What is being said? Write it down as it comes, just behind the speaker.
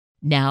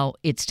Now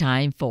it's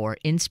time for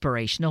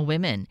Inspirational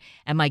Women,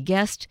 and my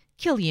guest,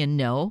 Killian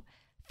Noe,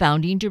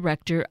 founding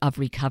director of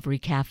Recovery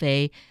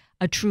Cafe,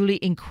 a truly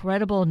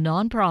incredible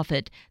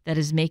nonprofit that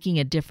is making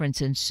a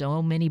difference in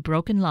so many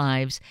broken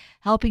lives,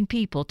 helping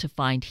people to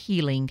find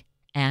healing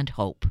and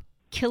hope.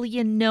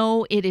 Killian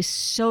Noe, it is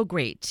so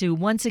great to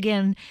once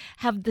again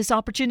have this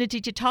opportunity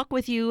to talk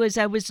with you. As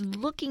I was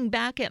looking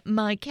back at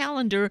my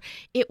calendar,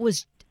 it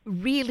was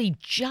really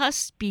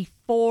just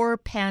before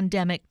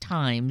pandemic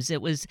times.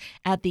 It was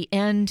at the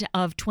end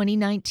of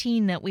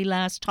 2019 that we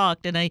last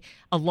talked, and a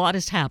lot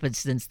has happened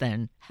since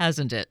then,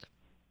 hasn't it?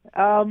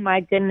 Oh, my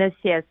goodness,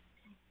 yes.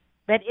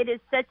 But it is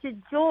such a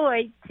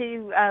joy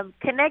to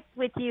connect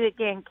with you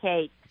again,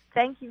 Kate.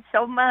 Thank you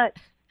so much.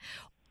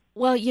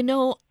 Well,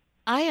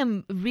 I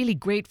am really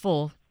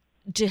grateful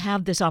to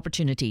have this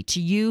opportunity to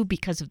you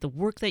because of the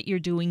work that you're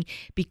doing,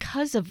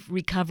 because of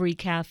Recovery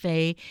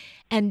Cafe,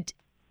 and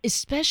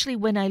especially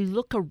when I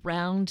look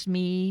around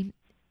me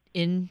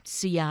in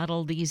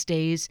Seattle these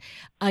days,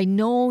 I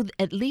know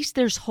at least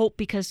there's hope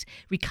because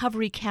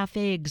Recovery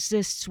Cafe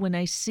exists when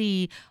I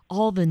see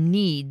all the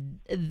need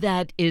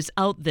that is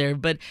out there.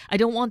 But I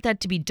don't want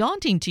that to be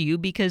daunting to you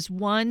because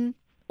one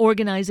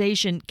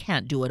organization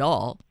can't do it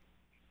all.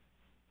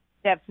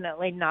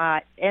 Definitely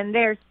not. And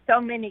there's so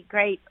many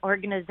great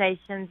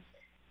organizations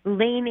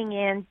leaning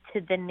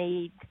into the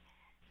need.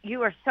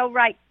 You are so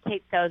right,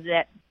 Kate, though,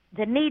 that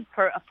the need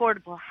for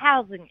affordable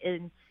housing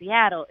in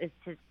Seattle is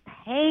just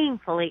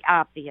painfully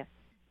obvious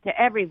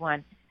to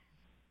everyone.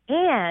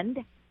 And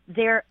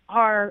there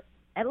are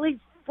at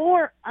least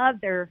 4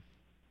 other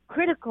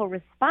critical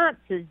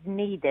responses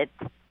needed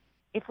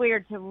if we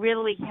are to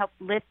really help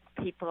lift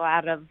people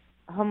out of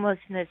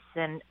homelessness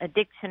and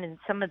addiction and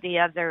some of the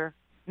other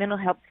mental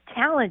health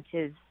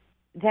challenges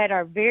that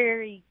are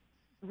very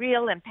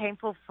real and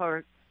painful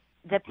for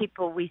the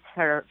people we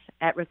serve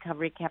at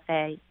Recovery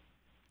Cafe.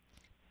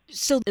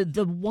 So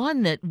the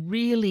one that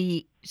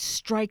really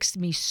strikes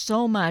me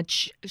so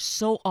much,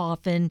 so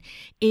often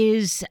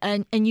is,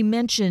 and you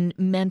mentioned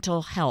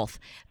mental health.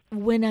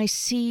 When I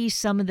see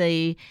some of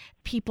the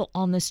people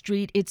on the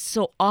street, it's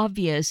so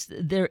obvious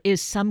there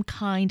is some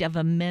kind of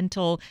a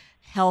mental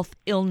health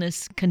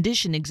illness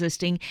condition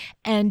existing.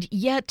 And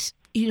yet,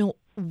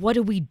 what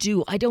do we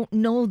do? I don't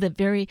know that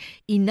very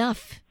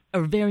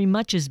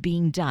much is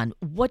being done.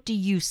 What do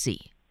you see?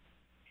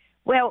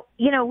 Well,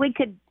 we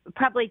could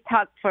probably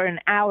talk for an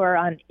hour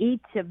on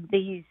each of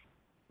these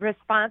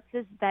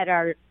responses that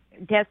are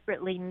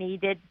desperately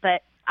needed,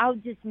 but I'll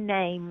just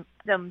name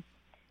them.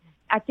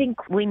 I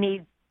think we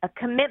need a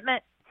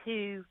commitment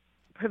to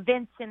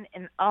prevention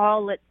in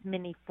all its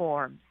many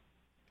forms.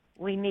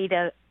 We need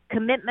a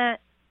commitment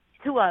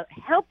to a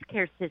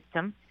healthcare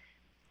system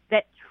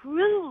that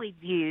truly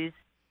views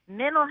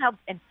mental health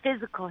and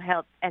physical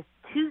health as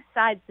 2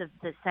 sides of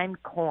the same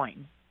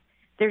coin.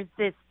 There's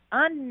this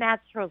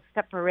unnatural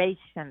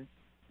separation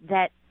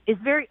that is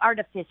very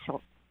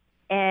artificial,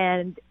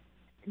 and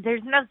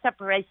there's no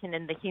separation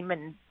in the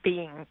human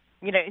being.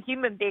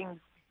 Human beings,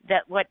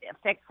 that what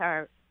affects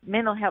our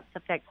mental health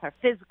affects our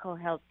physical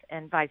health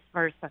and vice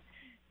versa.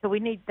 So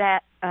we need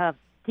that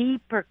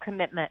deeper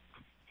commitment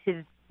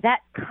to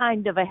that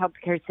kind of a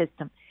healthcare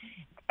system.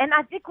 And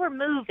I think we're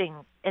moving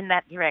in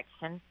that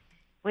direction.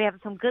 We have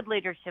some good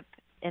leadership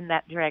in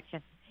that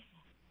direction.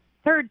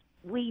 Third,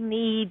 we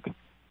need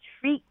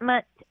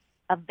treatment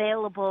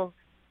available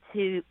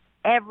to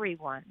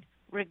everyone,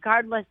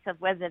 regardless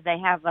of whether they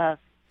have a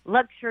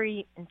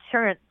luxury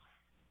insurance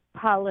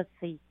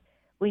policy.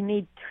 We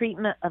need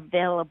treatment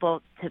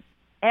available to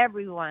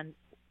everyone,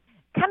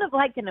 kind of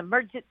like an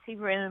emergency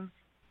room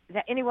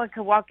that anyone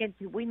can walk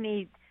into. We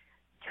need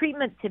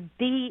treatment to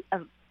be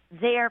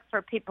there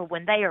for people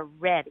when they are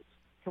ready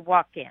to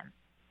walk in.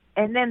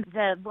 And then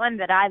the one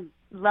that I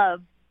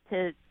love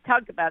to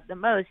talk about the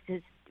most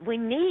is we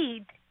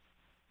need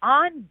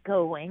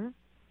ongoing,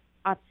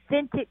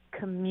 authentic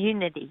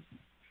community.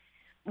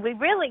 We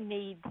really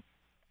need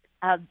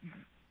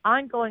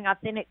ongoing,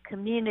 authentic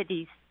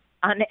communities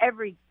on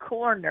every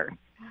corner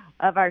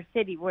of our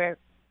city where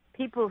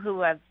people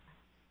who have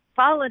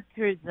fallen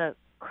through the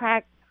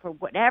cracks for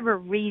whatever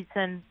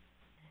reason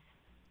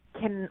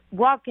can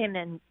walk in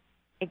and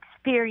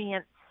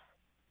experience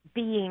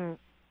being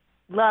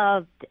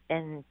loved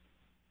and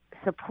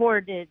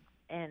supported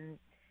and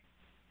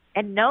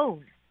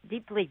known,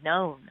 deeply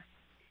known.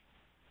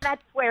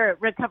 That's where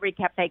Recovery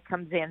Cafe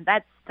comes in.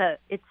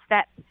 It's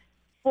that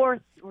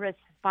 4th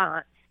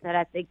response that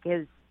I think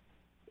is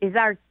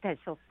our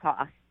special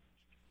sauce.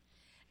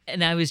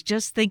 And I was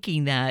just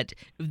thinking that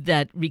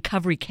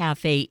Recovery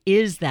Cafe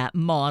is that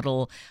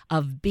model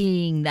of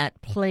being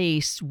that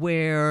place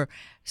where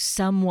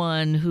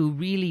someone who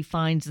really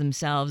finds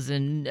themselves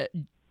in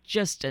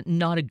just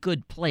not a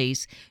good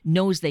place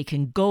knows they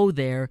can go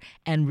there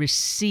and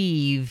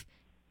receive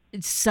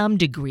some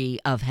degree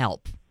of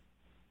help.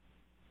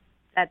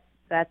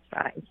 That's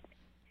right.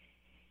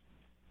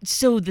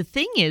 So the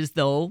thing is,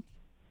 though,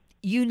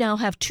 you now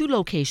have 2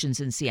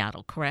 locations in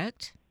Seattle,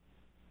 correct?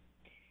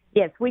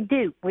 Yes, we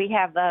do. We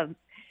have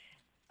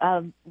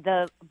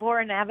the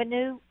Bourne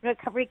Avenue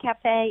Recovery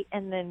Cafe,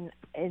 and then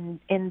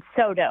in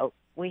Soto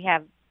we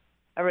have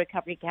a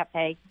recovery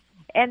cafe.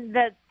 And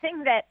the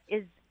thing that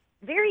is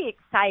very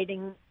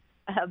exciting,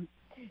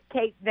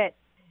 Kate, that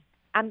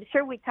I'm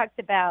sure we talked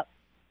about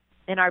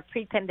in our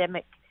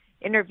pre-pandemic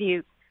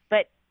interview,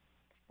 but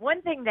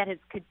one thing that has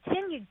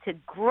continued to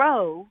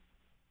grow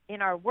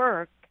in our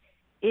work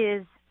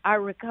is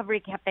our Recovery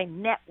Cafe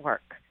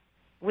Network,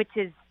 which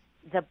is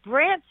the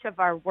branch of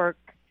our work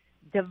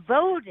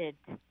devoted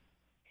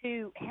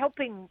to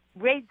helping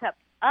raise up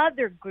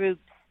other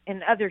groups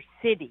in other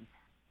cities.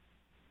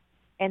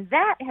 And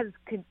that has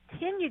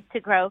continued to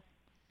grow.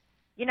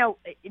 You know,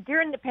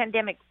 during the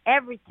pandemic,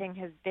 everything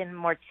has been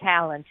more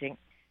challenging.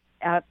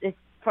 That's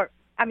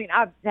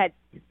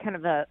kind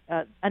of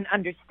an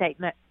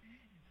understatement.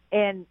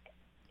 And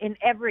in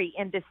every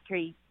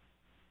industry,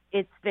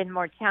 it's been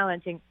more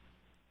challenging.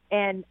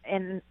 And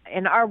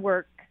our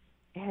work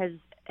has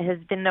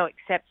been no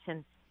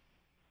exception.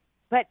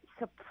 But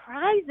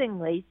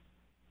surprisingly,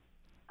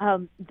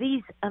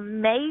 these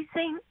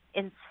amazing,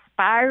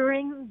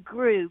 inspiring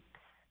groups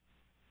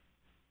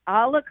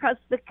all across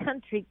the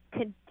country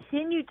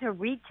continue to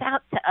reach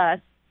out to us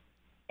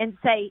and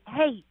say,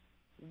 hey,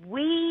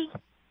 we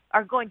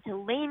are going to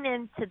lean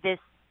into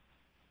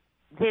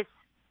this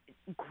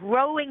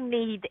growing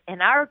need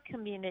in our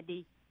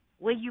community.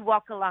 Will you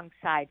walk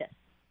alongside us?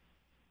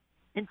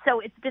 And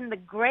so it's been the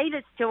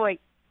greatest joy.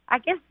 I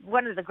guess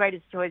one of the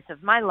greatest joys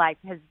of my life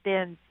has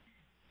been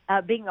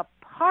being a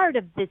part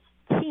of this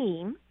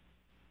team,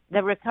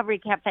 the Recovery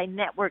Cafe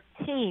Network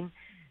team,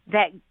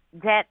 that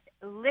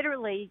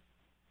literally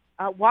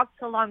walks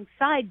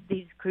alongside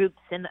these groups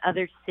in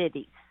other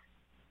cities,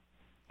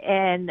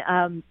 and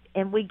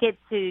we get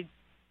to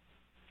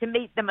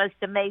meet the most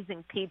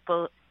amazing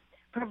people,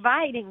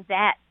 providing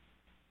that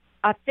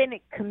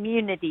authentic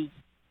community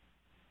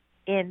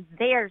in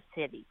their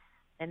cities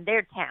and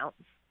their towns.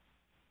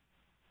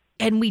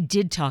 And we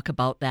did talk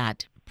about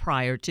that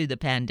prior to the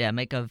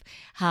pandemic, of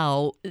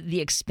how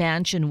the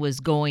expansion was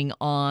going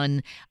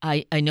on.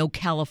 I know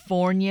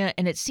California,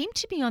 and it seemed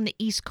to be on the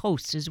East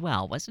Coast as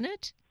well, wasn't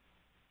it?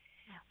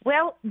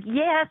 Well,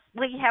 yes,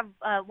 we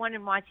have one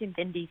in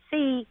Washington,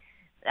 D.C.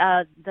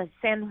 The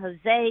San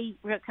Jose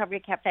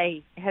Recovery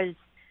Cafe has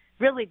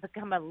really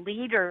become a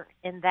leader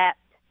in that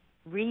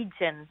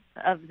region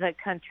of the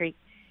country.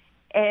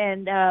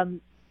 And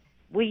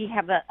we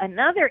have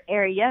another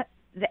area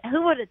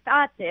who would have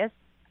thought this?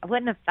 I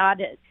wouldn't have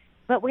thought it.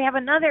 But we have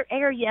another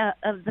area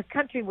of the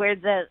country where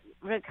the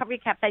recovery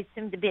cafes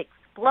seem to be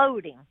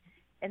exploding,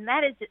 and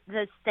that is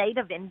the state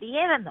of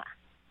Indiana.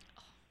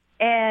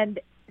 And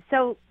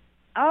so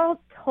all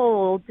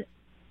told,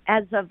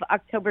 as of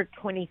October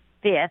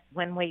 25th,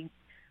 when we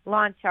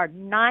launch our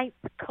 9th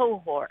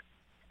cohort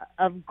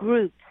of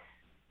groups,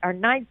 our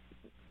 9th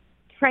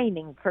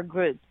training for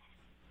groups,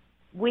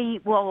 we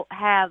will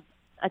have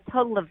a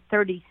total of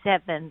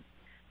 37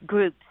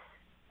 groups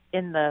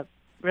in the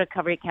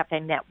Recovery Cafe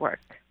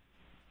Network.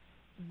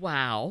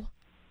 Wow.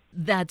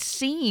 That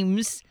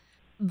seems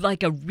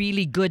like a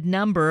really good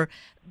number,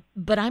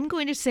 but I'm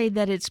going to say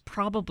that it's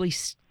probably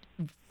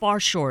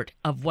far short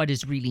of what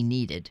is really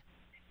needed.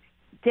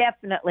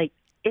 Definitely.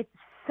 It's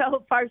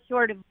so far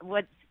short of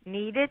what's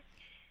needed,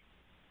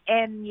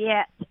 and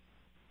yet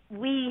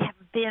we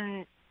have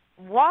been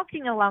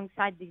walking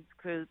alongside these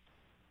groups,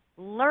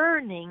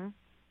 learning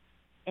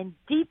and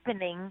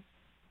deepening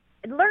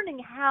and learning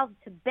how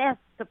to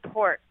best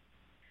support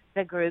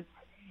the groups.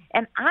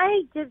 And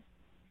I just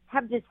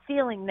have this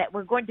feeling that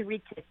we're going to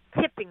reach a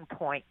tipping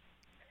point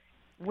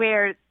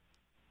where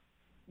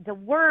the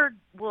word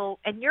will,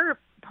 and you're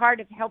part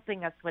of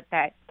helping us with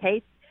that,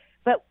 Kate,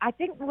 but I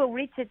think we'll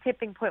reach a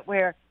tipping point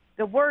where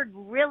the word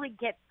really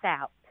gets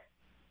out,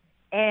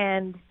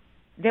 and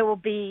there will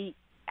be,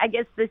 I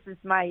guess this is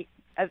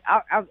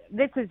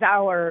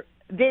our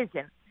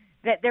vision,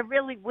 that there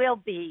really will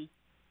be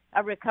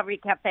a recovery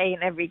cafe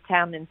in every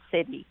town and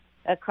city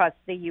across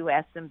the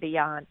U.S. and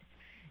beyond.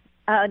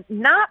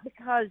 Not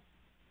because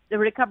the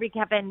Recovery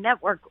Cafe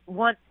Network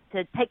wants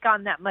to take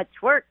on that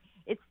much work.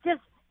 It's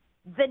just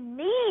the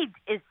need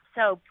is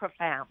so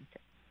profound,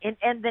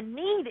 and the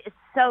need is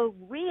so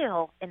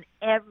real in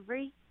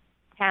every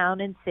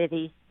town and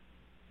city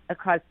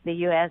across the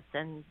U.S.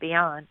 and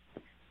beyond.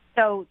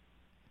 So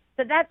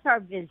that's our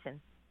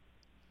vision.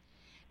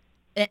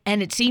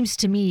 And it seems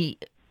to me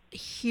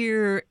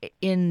here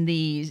in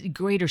the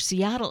greater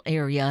Seattle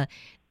area,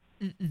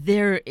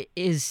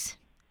 it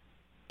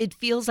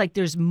feels like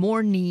there's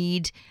more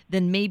need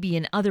than maybe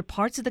in other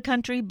parts of the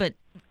country, but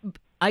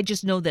I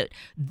just know that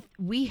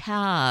we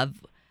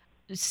have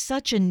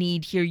such a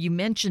need here. You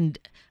mentioned,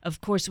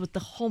 of course, with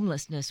the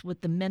homelessness, with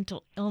the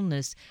mental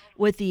illness,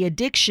 with the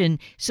addiction.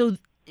 So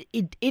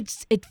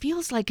it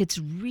feels like it's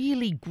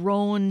really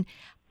grown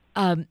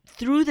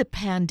through the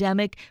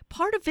pandemic.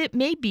 Part of it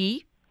may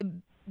be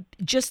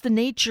just the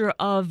nature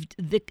of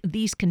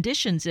these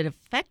conditions that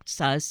affects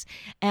us,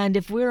 and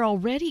if we're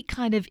already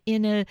kind of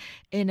in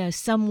a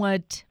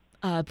somewhat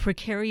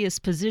precarious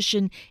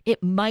position,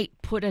 it might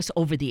put us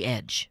over the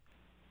edge.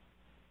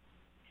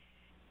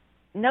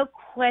 no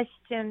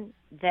question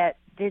that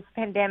this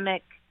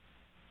pandemic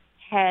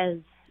has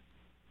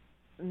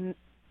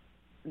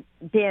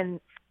been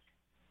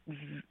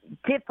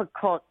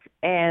difficult,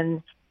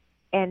 and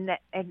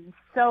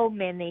so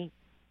many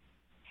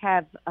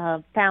have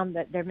found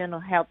that their mental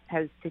health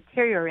has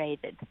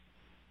deteriorated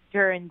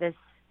during this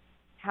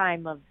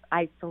time of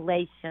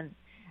isolation.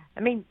 I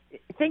mean,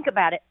 think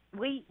about it.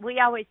 We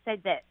always say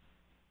that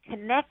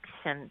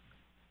connection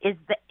is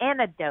the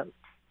antidote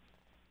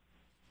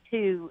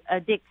to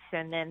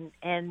addiction,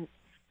 and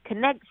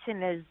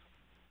connection is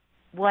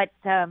what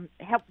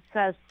helps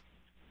us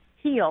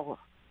heal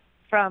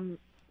from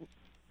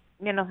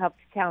mental health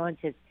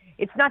challenges.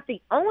 It's not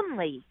the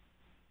only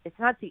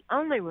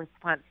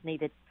response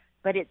needed,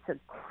 but it's a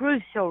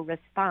crucial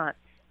response.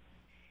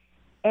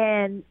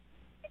 And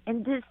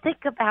just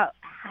think about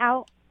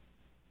how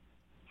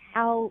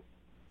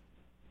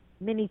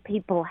many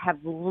people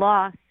have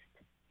lost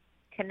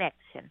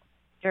connection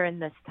during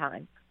this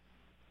time,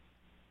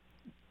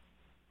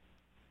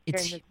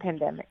 during this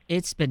pandemic.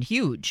 It's been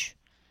huge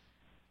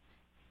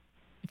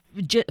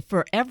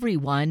for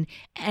everyone,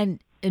 and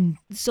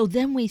so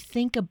then we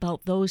think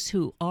about those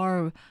who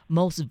are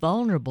most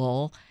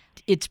vulnerable.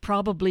 It's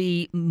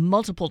probably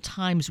multiple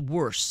times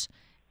worse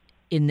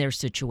in their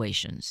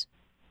situations.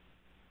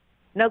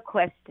 No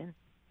question.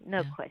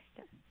 No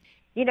question.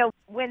 You know,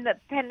 when the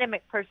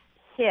pandemic first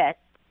hit,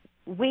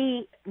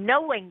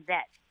 knowing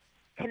that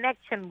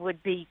connection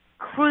would be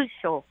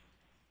crucial,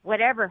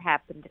 whatever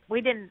happened,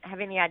 we didn't have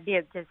any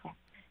idea just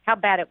how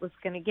bad it was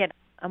going to get.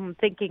 I'm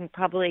thinking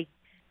probably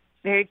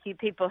very few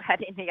people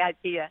had any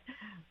idea.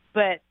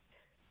 But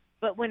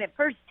when it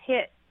first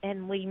hit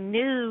and we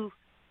knew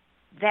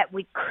that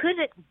we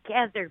couldn't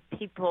gather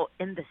people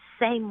in the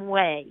same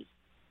way,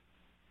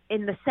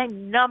 in the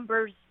same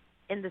numbers,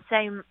 in the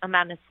same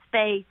amount of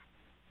space,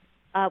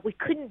 we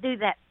couldn't do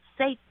that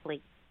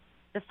safely.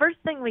 The first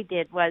thing we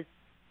did was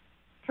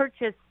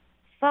purchase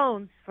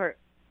phones for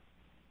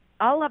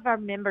all of our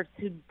members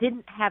who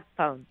didn't have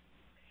phones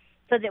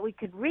so that we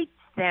could reach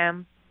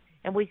them,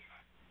 and we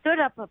stood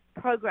up a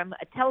program,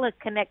 a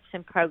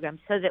teleconnection program,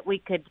 so that we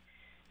could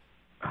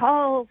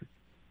call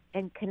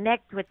and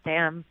connect with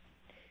them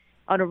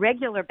on a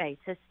regular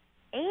basis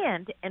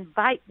and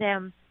invite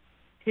them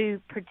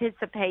to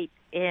participate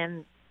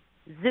in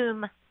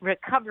Zoom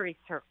recovery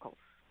circles.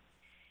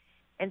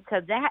 And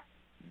so that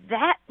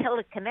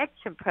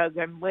teleconnection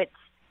program, which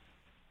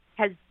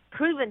has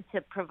proven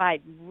to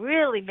provide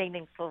really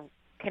meaningful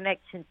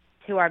connection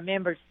to our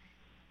members,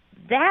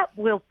 that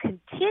will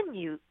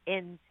continue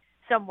in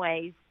some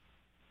ways,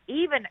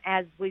 even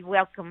as we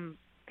welcome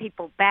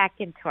people back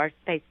into our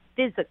space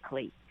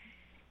physically.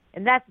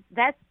 And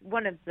that's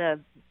one of the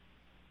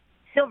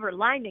silver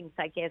linings,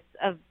 I guess,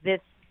 of this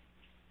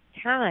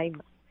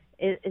time,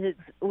 is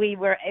we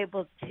were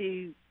able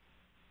to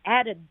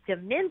add a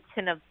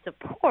dimension of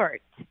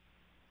support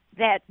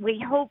that we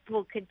hope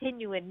will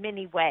continue in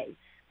many ways.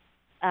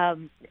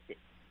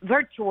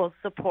 Virtual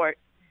support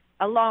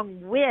along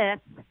with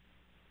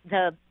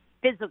the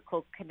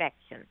physical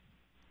connection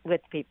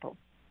with people.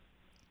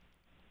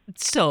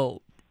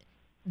 So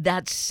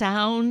that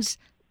sounds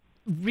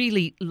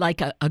really like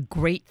a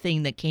great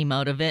thing that came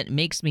out of it. It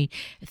makes me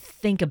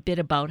think a bit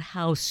about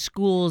how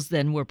schools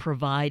then were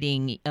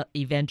providing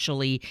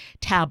eventually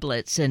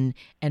tablets and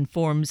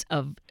forms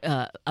of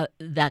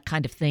that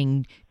kind of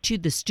thing to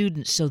the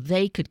students so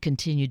they could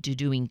continue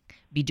to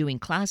be doing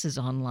classes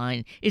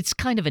online. It's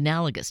kind of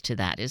analogous to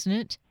that, isn't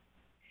it?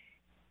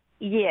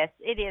 Yes,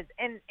 it is.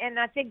 And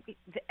I think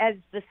as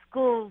the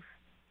schools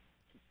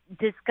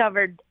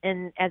discovered,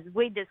 and as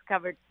we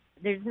discovered,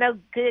 there's no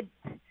good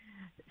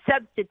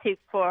substitute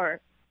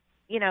for,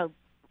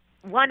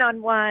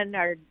 one-on-one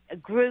or a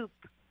group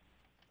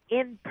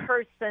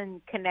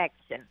in-person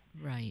connection.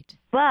 Right.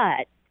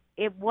 But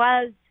it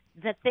was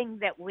the thing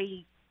that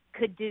we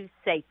could do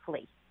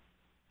safely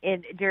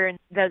during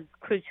those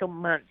crucial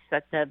months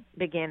at the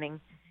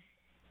beginning.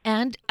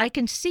 And I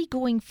can see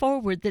going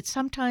forward that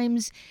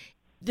sometimes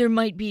there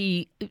might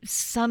be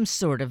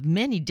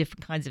many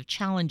different kinds of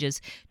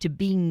challenges to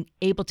being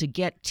able to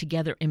get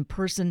together in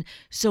person.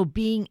 So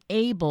being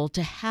able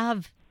to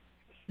have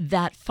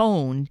that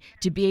phone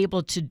to be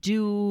able to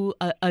do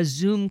a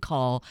Zoom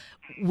call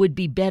would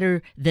be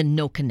better than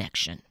no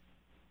connection.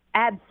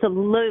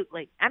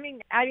 Absolutely. I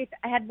mean, I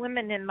had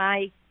women in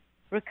my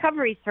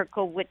recovery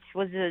circle, which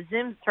was a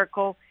Zoom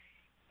circle,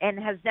 and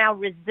has now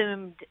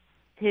resumed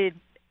to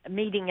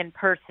meeting in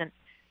person.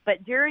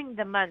 But during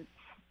the months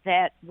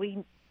that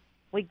we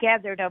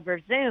gathered over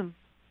Zoom,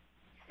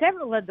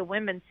 several of the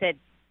women said,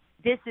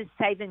 "This is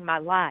saving my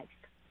life."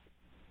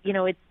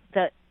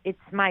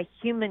 It's my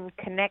human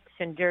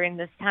connection during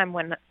this time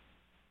when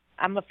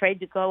I'm afraid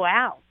to go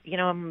out.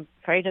 I'm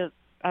afraid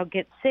I'll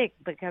get sick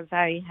because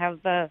I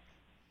have a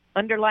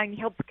underlying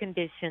health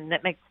condition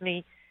that makes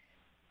me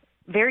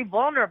very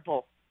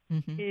vulnerable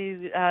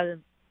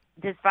to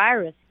this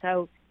virus.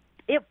 So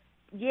it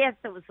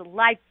was a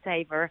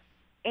lifesaver.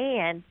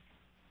 And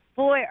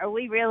boy, are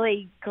we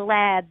really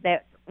glad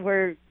that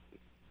we're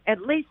at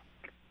least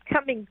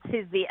coming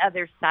to the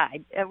other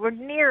side. We're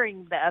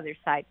nearing the other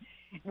side.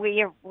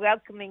 We are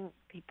welcoming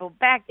people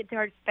back into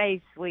our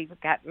space. We've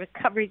got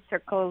recovery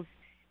circles,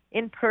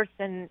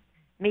 in-person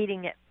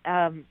meeting at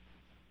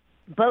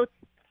both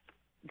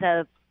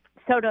the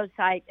Soto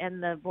site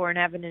and the Bourne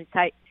Avenue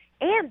site,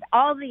 and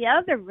all the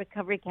other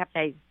recovery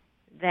cafes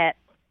that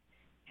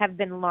have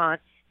been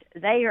launched.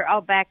 They are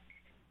all back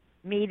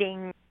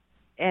meeting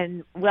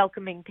and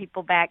welcoming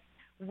people back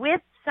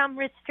with some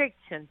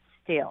restrictions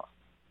still,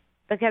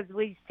 because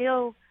we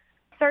still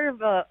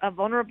serve a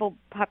vulnerable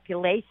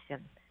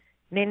population.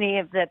 Many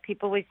of the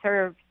people we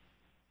serve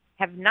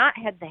have not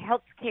had the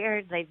health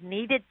care they've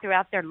needed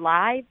throughout their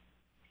lives,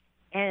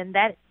 and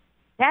that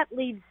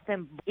leaves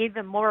them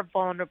even more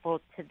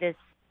vulnerable to this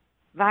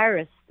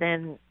virus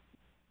than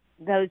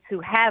those who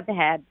have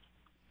had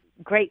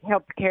great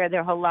health care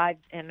their whole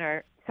lives and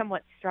are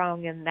somewhat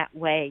strong in that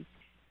way.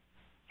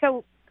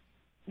 So,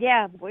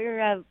 yeah,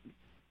 we're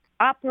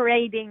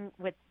operating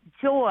with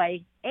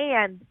joy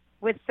and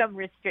with some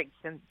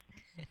restrictions.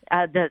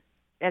 As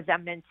I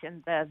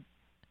mentioned, the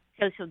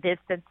social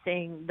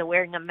distancing, the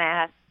wearing a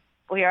mask.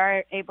 We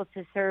are able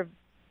to serve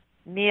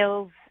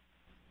meals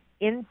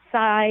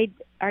inside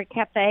our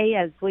cafe,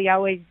 as we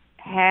always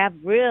have,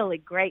 really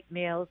great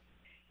meals.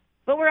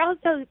 But we're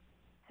also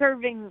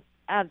serving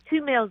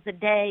 2 meals a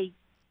day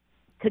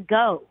to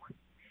go.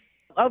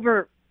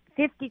 Over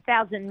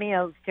 50,000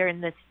 meals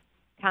during this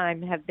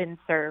time have been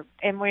served,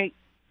 and we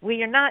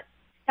are not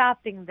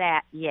stopping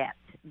that yet,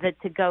 the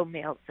to-go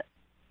meals.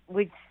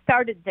 We've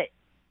started the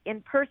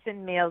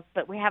in-person meals,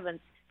 but we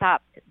haven't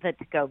stopped the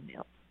to-go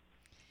meals.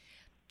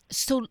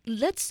 So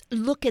let's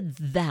look at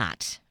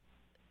that,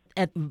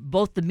 at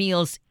both the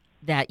meals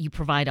that you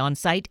provide on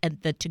site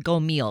and the to-go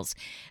meals.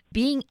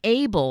 Being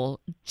able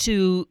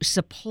to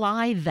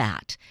supply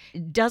that,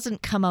 it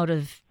doesn't come out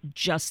of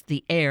just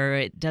the air.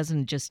 It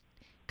doesn't just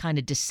kind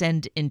of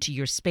descend into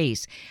your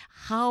space.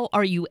 How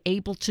are you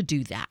able to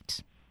do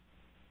that?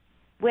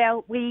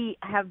 Well, we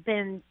have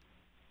been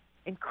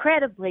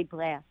incredibly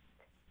blessed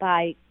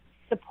by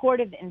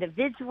supportive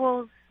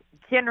individuals,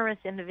 generous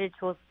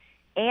individuals,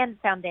 and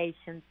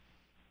foundations,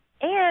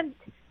 and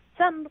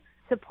some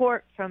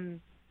support from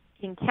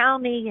King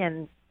County,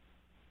 and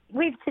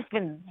we've just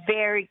been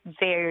very,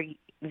 very,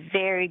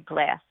 very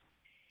blessed.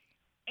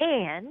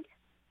 And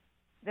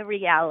the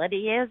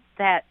reality is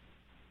that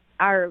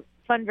our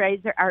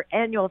fundraiser, our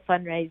annual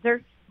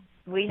fundraiser,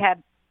 we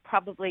had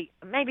probably,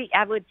 maybe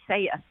I would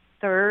say, a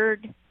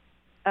third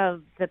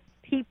of the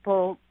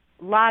people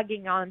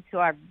logging on to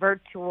our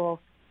virtual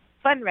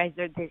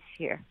fundraiser this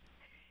year.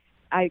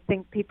 I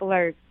think people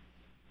are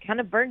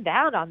kind of burned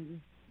out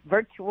on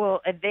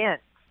virtual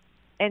events.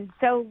 And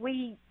so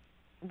we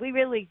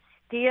really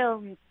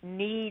still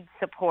need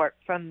support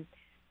from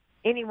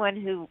anyone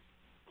who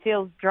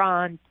feels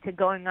drawn to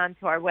going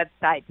onto our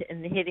website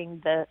and hitting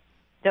the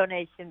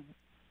donation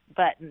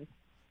button.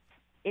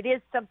 It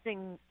is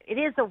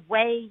a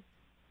way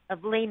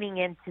of leaning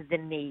into the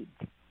need.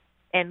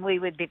 And we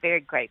would be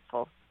very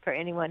grateful for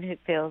anyone who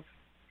feels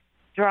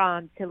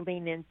drawn to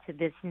lean into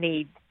this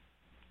need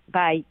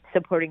by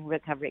supporting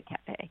Recovery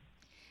Cafe.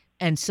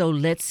 And so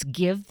let's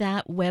give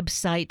that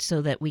website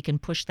so that we can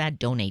push that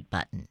donate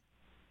button.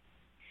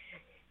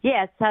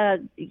 Yes,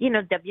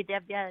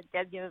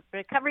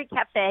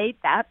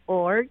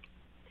 www.recoverycafe.org.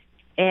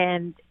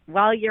 And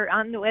while you're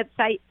on the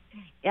website,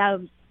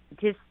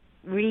 just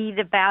read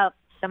about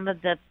some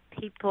of the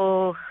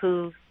people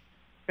who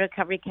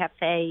Recovery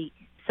Cafe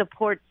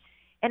supports,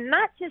 and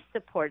not just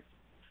supports.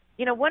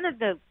 You know, one of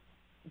the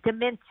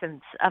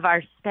dimensions of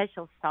our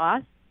special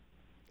sauce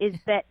is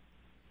that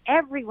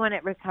everyone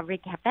at Recovery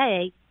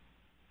Cafe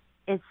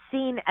is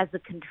seen as a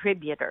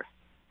contributor,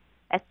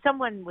 as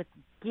someone with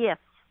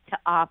gifts to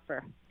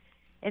offer.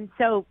 And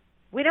so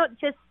we don't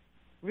just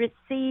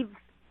receive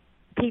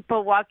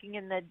people walking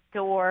in the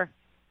door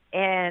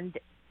and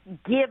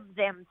give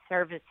them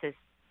services.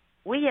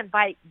 We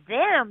invite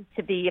them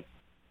to be a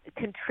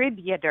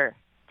contributor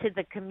to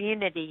the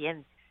community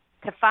and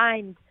to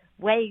find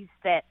ways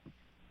that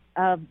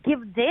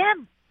give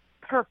them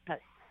purpose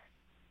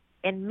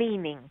and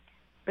meaning,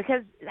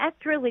 because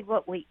that's really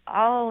what we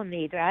all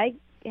need, right?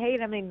 Hey,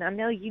 I mean, I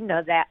know you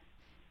know that.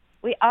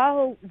 We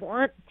all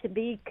want to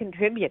be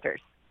contributors.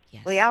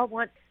 Yes. We all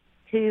want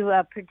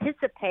to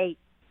participate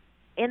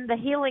in the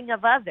healing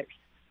of others.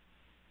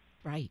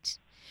 Right.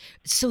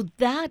 So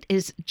that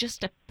is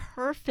just a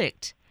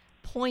perfect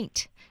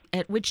point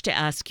at which to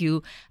ask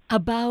you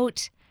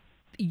about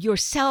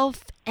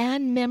yourself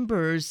and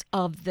members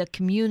of the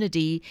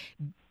community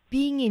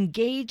being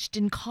engaged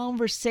in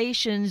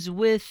conversations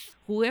with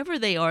whoever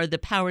they are, the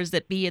powers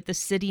that be at the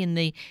city and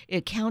the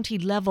county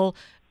level,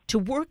 to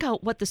work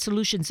out what the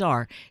solutions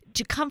are,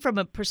 to come from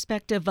a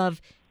perspective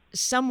of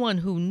someone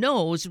who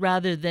knows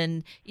rather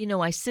than,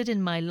 I sit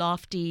in my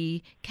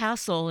lofty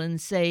castle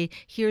and say,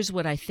 here's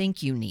what I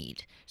think you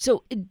need.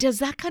 So does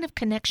that kind of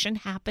connection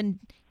happen,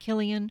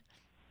 Killian?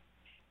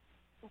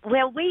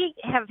 Well, we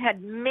have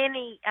had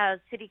many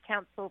city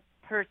council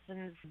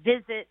persons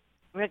visit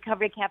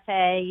Recovery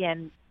Cafe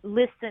and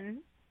listen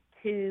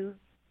to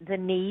the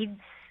needs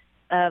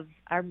of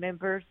our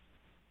members.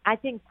 I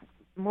think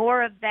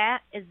more of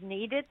that is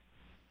needed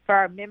for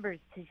our members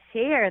to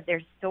share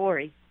their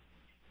stories.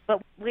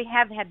 But we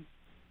have had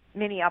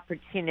many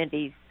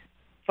opportunities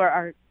for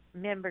our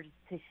members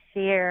to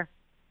share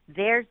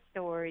their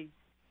stories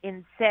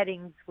in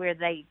settings where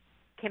they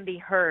can be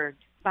heard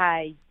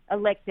by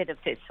elected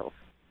officials.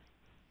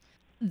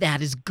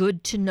 That is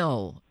good to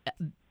know,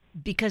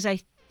 because I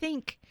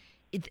think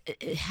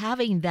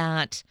having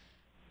that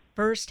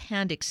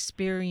firsthand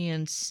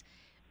experience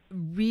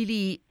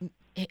really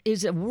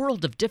is a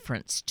world of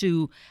difference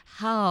to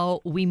how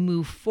we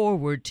move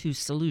forward to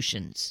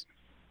solutions.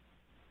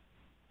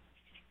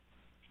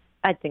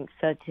 I think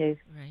so too.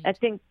 Right. I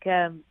think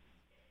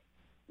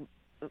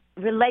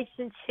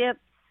relationships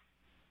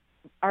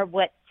are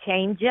what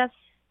change us,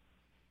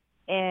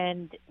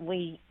 and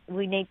we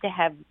need to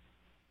have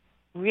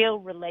real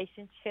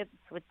relationships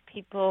with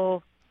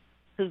people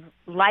whose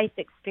life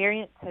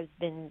experience has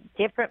been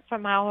different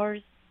from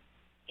ours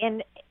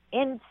in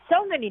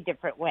so many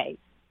different ways.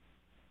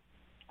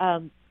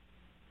 And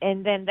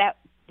then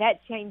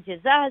that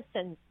changes us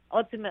and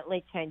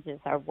ultimately changes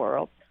our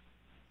world.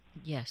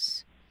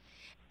 Yes.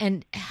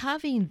 And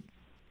having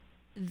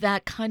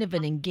that kind of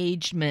an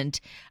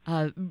engagement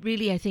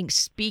really, I think,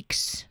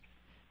 speaks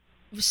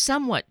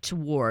somewhat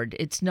toward,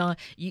 it's not,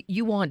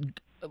 you want,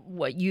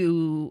 what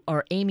you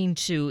are aiming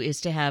to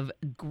is to have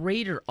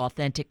greater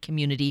authentic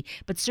community,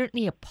 but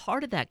certainly a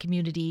part of that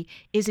community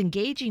is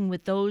engaging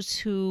with those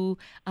who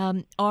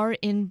are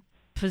in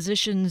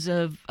positions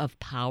of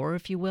power,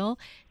 if you will,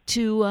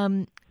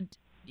 to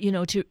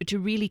to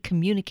really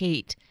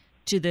communicate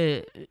to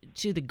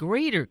the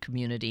greater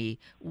community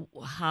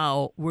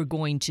how we're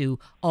going to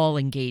all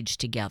engage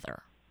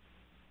together.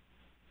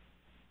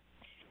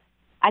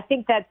 I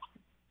think that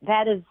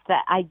is the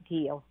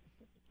ideal.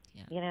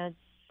 Yeah.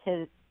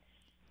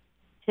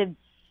 To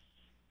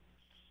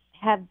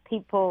have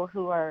people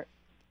who are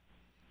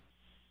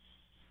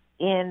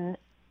in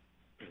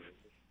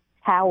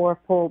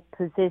powerful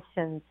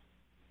positions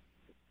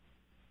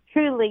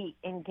truly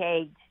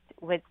engaged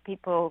with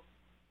people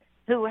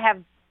who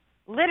have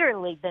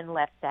literally been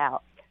left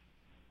out,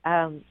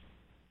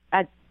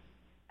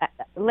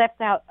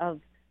 left out of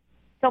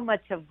so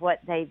much of what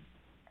they've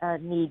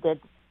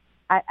needed.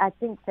 I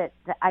think that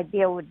the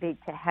ideal would be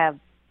to have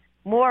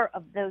more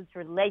of those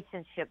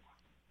relationships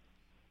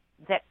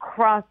that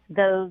cross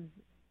those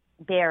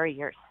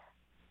barriers.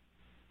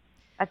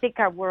 I think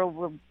our world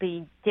will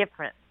be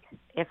different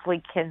if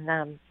we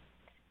can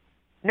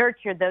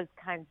nurture those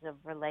kinds of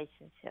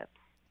relationships.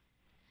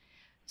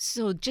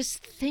 So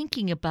just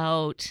thinking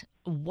about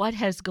what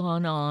has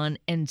gone on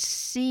and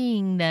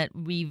seeing that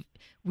we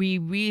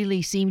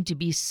really seem to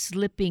be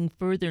slipping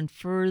further and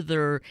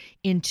further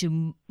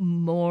into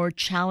more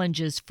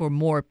challenges for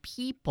more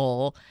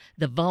people,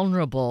 the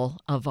vulnerable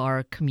of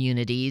our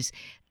communities,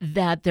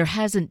 that there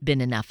hasn't been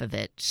enough of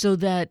it. So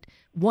that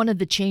one of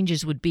the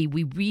changes would be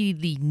we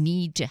really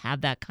need to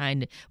have that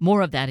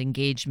more of that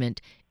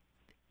engagement.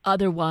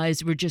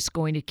 Otherwise, we're just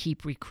going to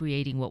keep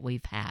recreating what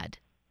we've had.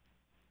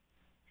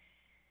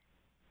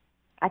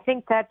 I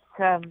think that's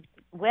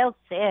well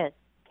said,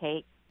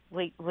 Kate.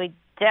 We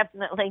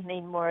definitely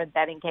need more of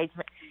that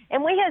engagement.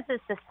 And we as a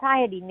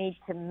society need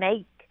to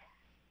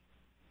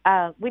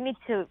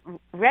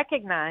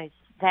recognize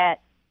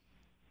that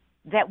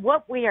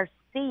what we are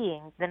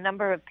seeing, the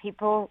number of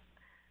people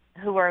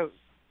who are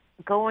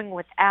going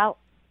without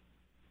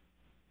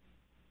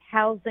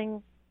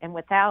housing and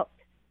without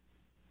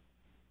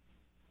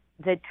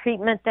the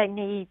treatment they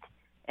need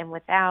and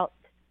without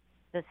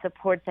the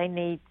support they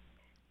need,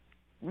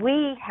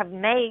 we have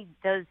made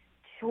those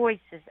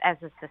choices as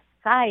a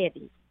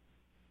society.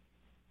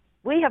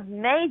 We have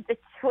made the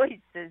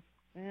choices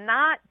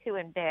not to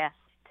invest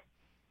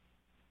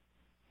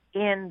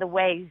in the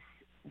ways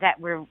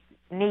that were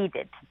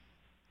needed.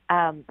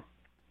 Those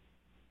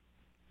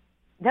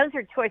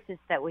are choices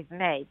that we've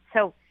made.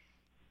 So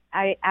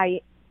I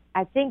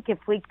think if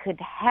we could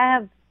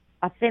have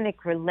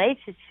authentic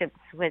relationships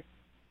with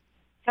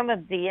some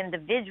of the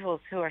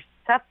individuals who are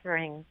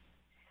suffering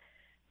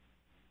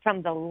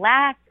from the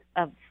lack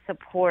of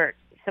supportive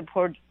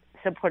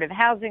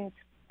housing,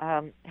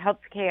 health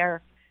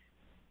care,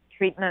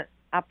 treatment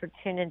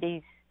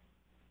opportunities,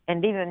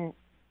 and even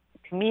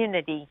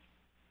community,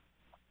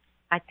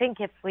 I think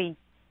if we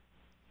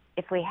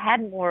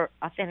had more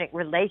authentic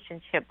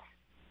relationships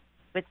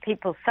with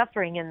people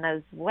suffering in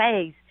those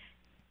ways,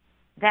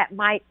 that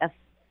might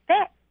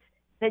affect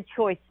the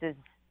choices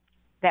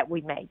that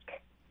we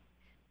make.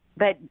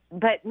 But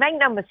make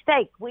no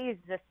mistake, we as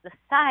a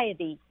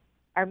society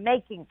are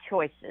making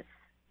choices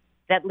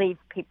that leave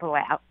people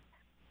out.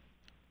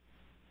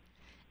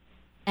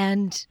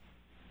 And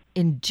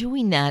in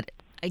doing that,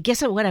 I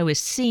guess what I was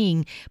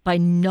seeing, by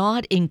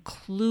not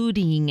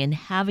including and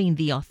having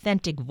the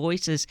authentic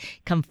voices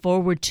come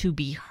forward to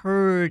be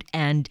heard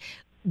and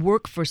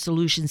work for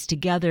solutions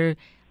together,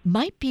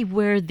 might be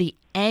where the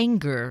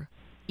anger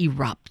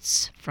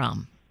erupts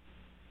from.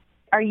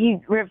 Are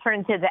you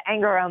referring to the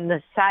anger on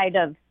the side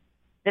of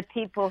the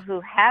people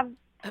who have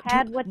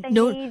had what they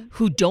no, need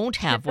who don't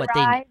to have what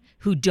they need, thrive,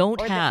 who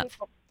don't or the have,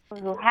 people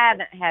who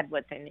haven't had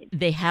what they need?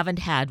 they haven't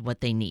had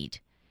what they need.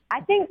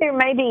 I think there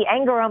may be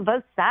anger on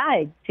both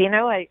sides.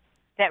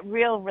 That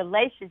real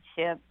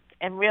relationship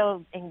and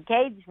real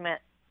engagement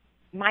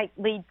might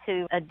lead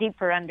to a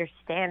deeper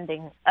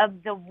understanding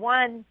of the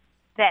one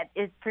that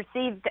is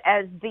perceived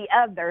as the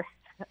other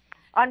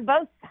on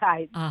both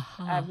sides.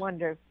 Uh-huh. I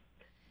wonder.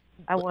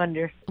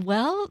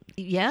 Well,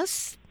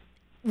 yes,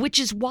 which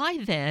is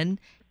why then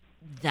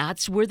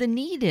that's where the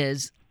need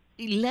is.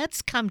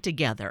 Let's come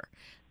together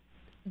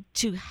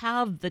to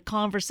have the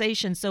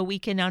conversation so we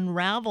can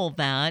unravel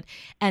that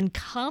and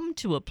come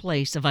to a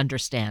place of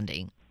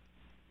understanding.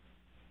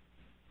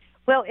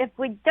 Well, if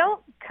we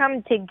don't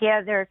come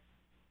together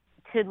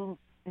to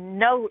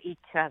know each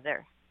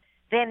other,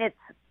 then it's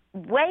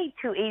way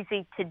too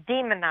easy to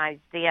demonize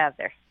the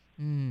other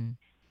in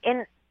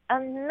a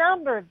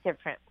number of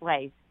different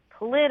ways,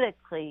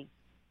 politically,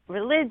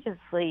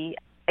 religiously,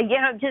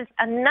 just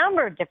a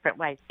number of different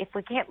ways. If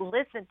we can't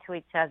listen to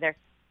each other,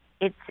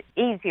 it's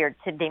easier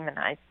to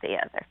demonize the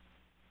other.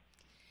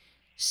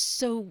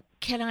 So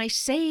can I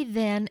say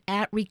then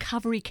at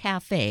Recovery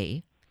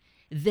Cafe,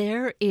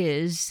 there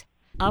is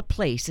a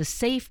place, a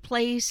safe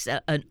place,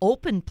 an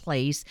open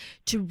place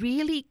to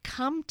really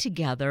come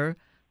together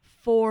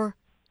for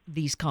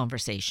these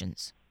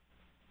conversations?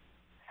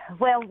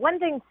 Well, one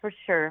thing's for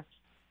sure,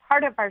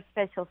 part of our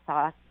special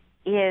sauce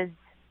is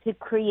to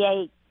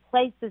create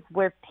places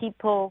where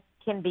people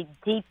can be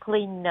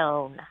deeply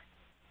known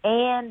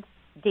and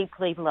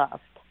deeply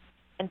loved.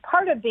 And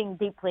part of being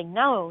deeply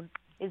known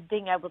is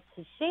being able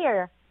to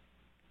share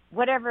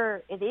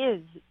whatever it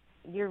is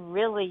you're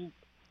really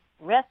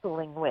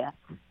wrestling with.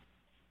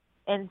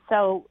 And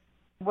so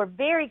we're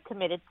very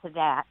committed to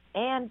that.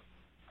 And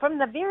from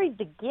the very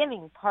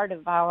beginning, part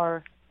of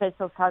our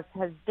special sauce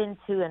has been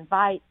to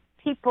invite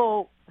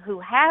people who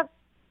have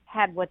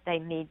had what they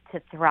need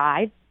to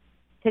thrive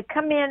to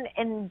come in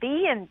and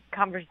be in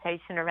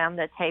conversation around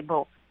the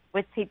table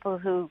with people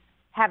who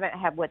haven't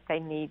had what they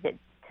needed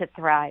to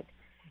thrive.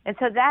 And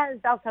so that is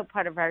also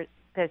part of our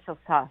special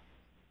sauce.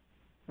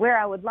 Where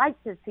I would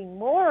like to see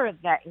more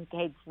of that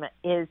engagement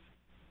is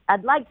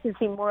I'd like to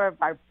see more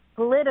of our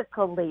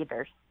political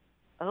leaders,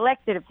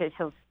 elected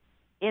officials,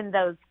 in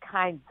those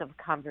kinds of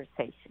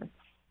conversations.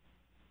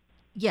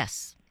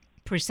 Yes,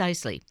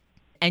 precisely.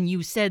 And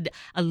you said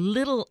a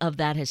little of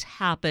that has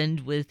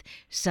happened with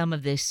some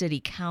of the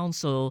city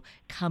council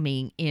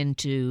coming in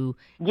to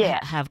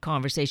have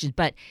conversations,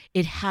 but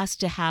it has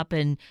to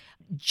happen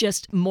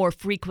just more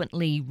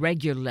frequently,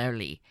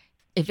 regularly.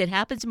 If it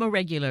happens more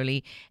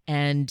regularly,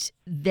 and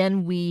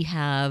then we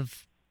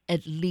have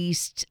at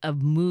least a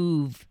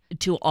move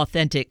to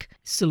authentic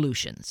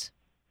solutions.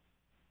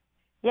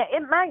 Yeah,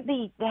 it might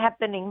be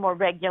happening more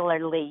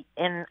regularly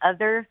in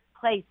other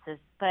places,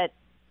 but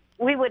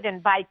we would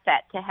invite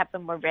that to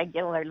happen more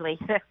regularly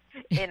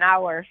in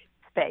our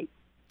space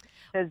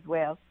as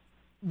well.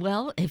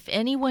 Well, if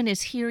anyone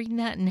is hearing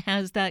that and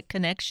has that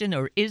connection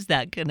or is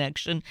that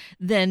connection,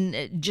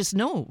 then just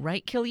know,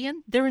 right,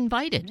 Killian? They're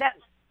invited.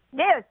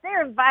 Yes,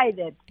 they're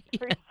invited,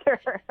 for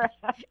sure.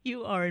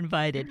 You are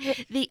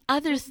invited. The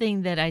other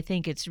thing that I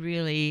think it's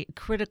really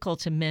critical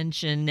to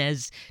mention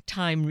as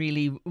time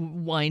really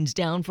winds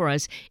down for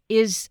us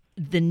is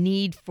the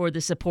need for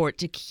the support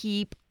to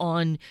keep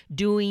on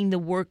doing the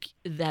work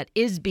that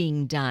is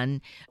being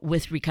done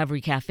with Recovery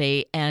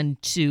Cafe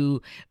and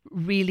to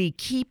really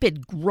keep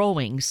it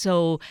growing.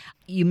 So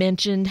you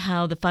mentioned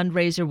how the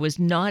fundraiser was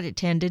not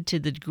attended to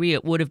the degree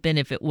it would have been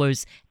if it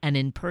was an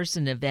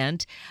in-person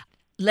event.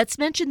 Let's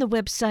mention the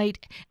website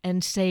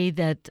and say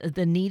that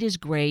the need is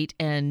great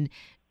and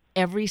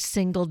every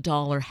single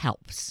dollar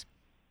helps.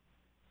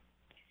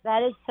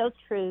 That is so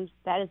true.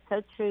 That is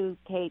so true,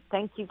 Kate.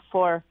 Thank you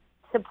for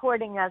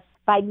supporting us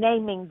by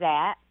naming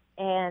that.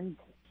 And,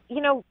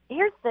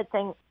 here's the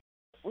thing.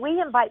 We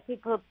invite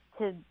people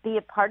to be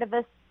a part of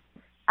us.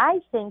 I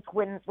think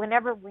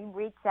whenever we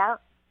reach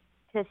out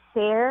to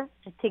share,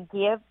 to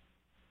give,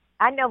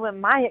 I know in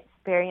my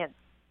experience,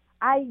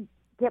 I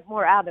get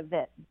more out of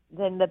it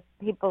than the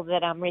people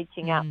that I'm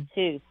reaching out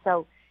to.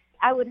 So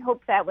I would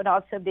hope that would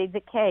also be the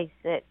case,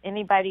 that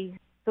anybody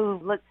who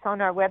looks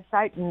on our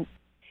website and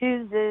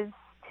chooses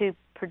to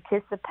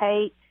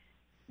participate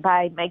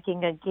by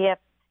making a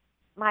gift,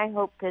 my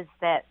hope is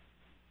that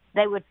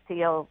they would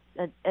feel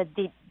a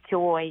deep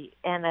joy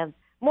and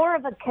more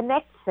of a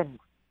connection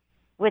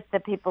with the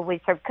people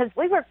we serve, because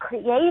we were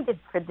created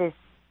for this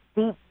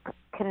deep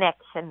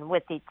connection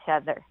with each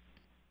other.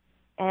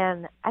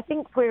 And I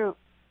think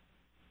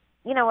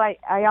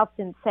I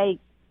often say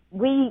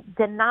we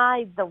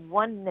deny the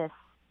oneness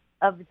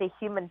of the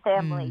human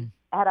family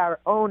at our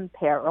own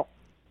peril.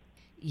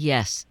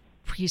 Yes,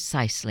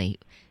 precisely.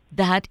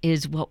 That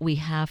is what we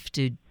have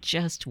to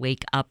just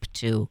wake up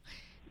to,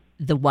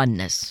 the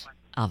oneness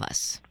of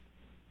us.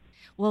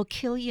 Well,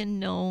 Killian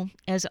Noe,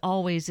 as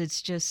always,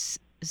 it's just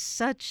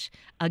such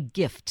a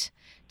gift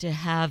to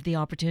have the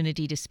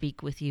opportunity to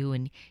speak with you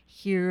and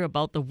hear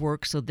about the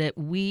work so that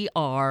we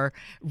are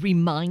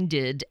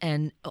reminded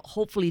and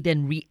hopefully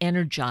then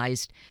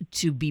re-energized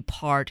to be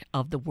part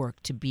of the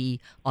work, to be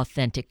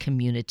authentic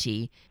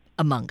community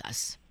among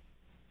us.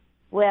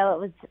 Well, it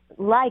was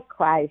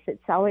likewise.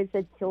 It's always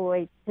a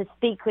joy to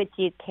speak with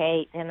you,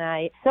 Kate, and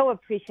I so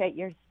appreciate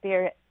your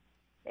spirit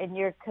and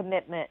your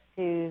commitment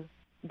to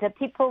the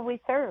people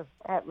we serve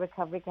at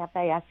Recovery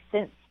Cafe. I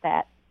sense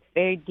that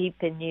very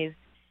deep in you,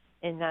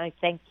 and I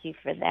thank you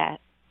for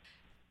that.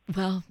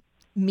 Well,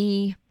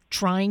 me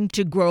trying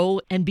to grow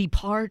and be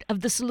part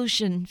of the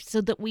solution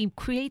so that we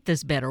create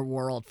this better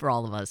world for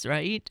all of us,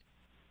 right?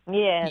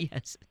 Yes.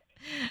 Yes.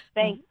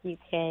 Thank you,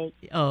 Kate.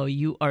 Oh,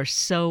 you are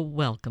so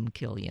welcome,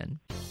 Killian.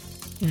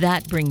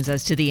 That brings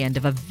us to the end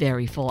of a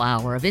very full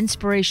hour of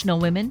Inspirational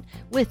Women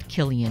with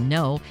Killian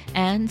Noe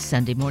and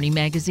Sunday Morning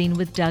Magazine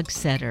with Doug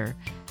Setter.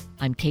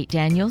 I'm Kate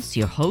Daniels,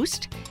 your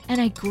host, and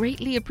I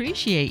greatly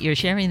appreciate your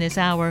sharing this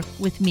hour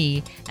with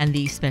me and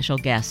these special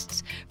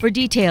guests. For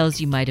details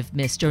you might have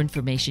missed or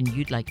information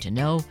you'd like to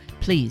know,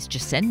 please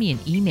just send me an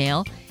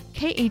email,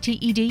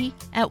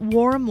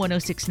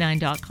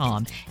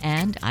 kated@warm1069.com,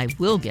 and I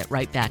will get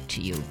right back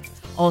to you.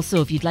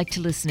 Also, if you'd like to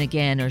listen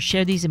again or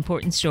share these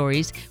important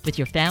stories with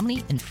your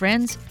family and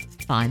friends,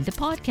 find the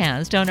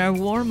podcast on our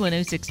Warm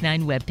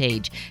 1069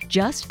 webpage.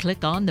 Just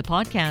click on the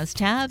podcast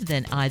tab,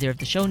 then either of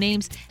the show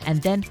names,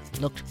 and then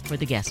look for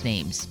the guest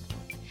names.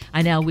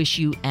 I now wish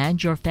you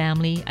and your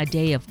family a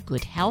day of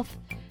good health,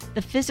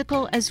 the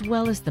physical as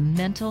well as the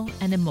mental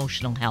and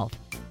emotional health.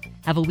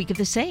 Have a week of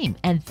the same,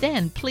 and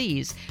then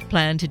please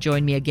plan to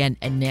join me again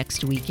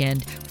next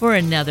weekend for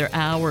another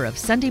hour of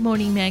Sunday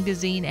Morning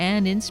Magazine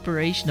and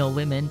Inspirational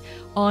Women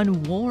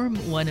on Warm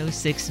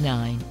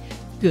 1069.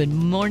 Good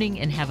morning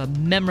and have a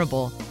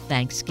memorable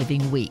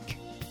Thanksgiving week.